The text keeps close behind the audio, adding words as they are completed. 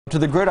To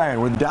the gridiron,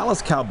 where the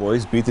Dallas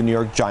Cowboys beat the New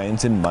York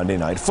Giants in Monday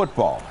Night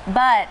Football.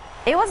 But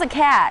it was a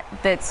cat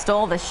that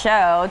stole the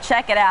show.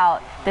 Check it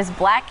out. This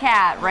black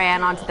cat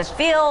ran onto the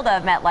field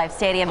of MetLife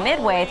Stadium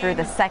midway through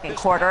the second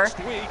quarter.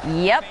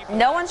 Yep,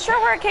 no one's sure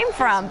where it came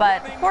from,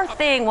 but the poor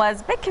thing was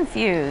a bit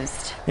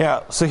confused.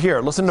 Yeah, so here,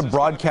 listen to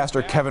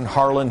broadcaster Kevin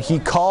Harlan. He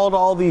called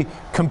all the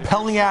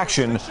compelling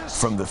action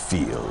from the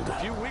field.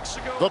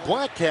 The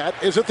black cat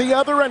is at the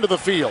other end of the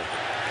field.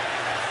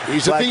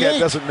 He's Black at the cat 8.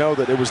 doesn't know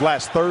that it was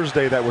last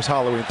Thursday that was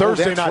Halloween.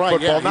 Thursday night right,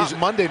 football, yeah. not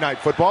Monday night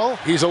football.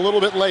 He's a little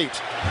bit late.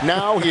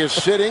 Now he is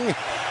sitting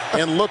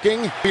and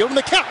looking. And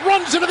the cat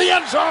runs into the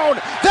end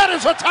zone. That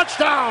is a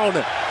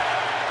touchdown.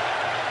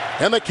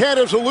 And the cat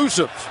is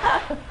elusive.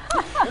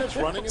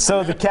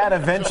 So the cat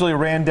eventually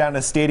ran down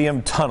a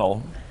stadium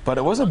tunnel, but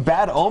it was a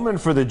bad omen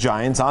for the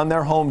Giants on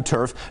their home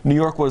turf. New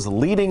York was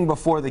leading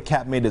before the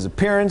cat made his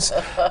appearance,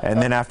 and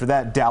then after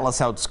that, Dallas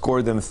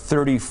outscored them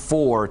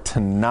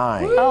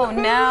 34-9. Oh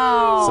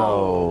no!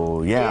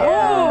 So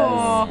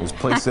yeah, it was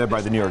placed there by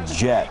the New York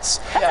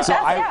Jets. So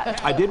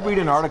I did read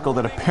an article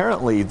that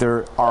apparently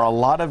there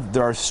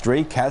are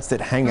stray cats that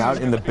hang out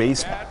in the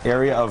base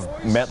area of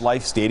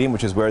MetLife Stadium,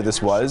 which is where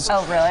this was.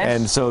 Oh really?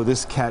 And so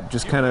this cat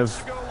just kind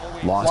of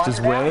lost his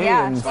way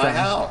and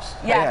found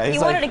he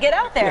wanted to get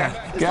out there.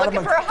 He's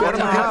looking for a hot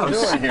dog.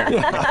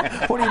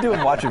 Yeah. What are you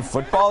doing? Watching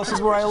football? This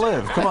is where I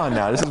live. Come on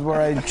now. This is where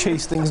I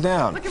chase things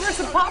down. Looking for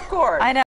some popcorn. I know.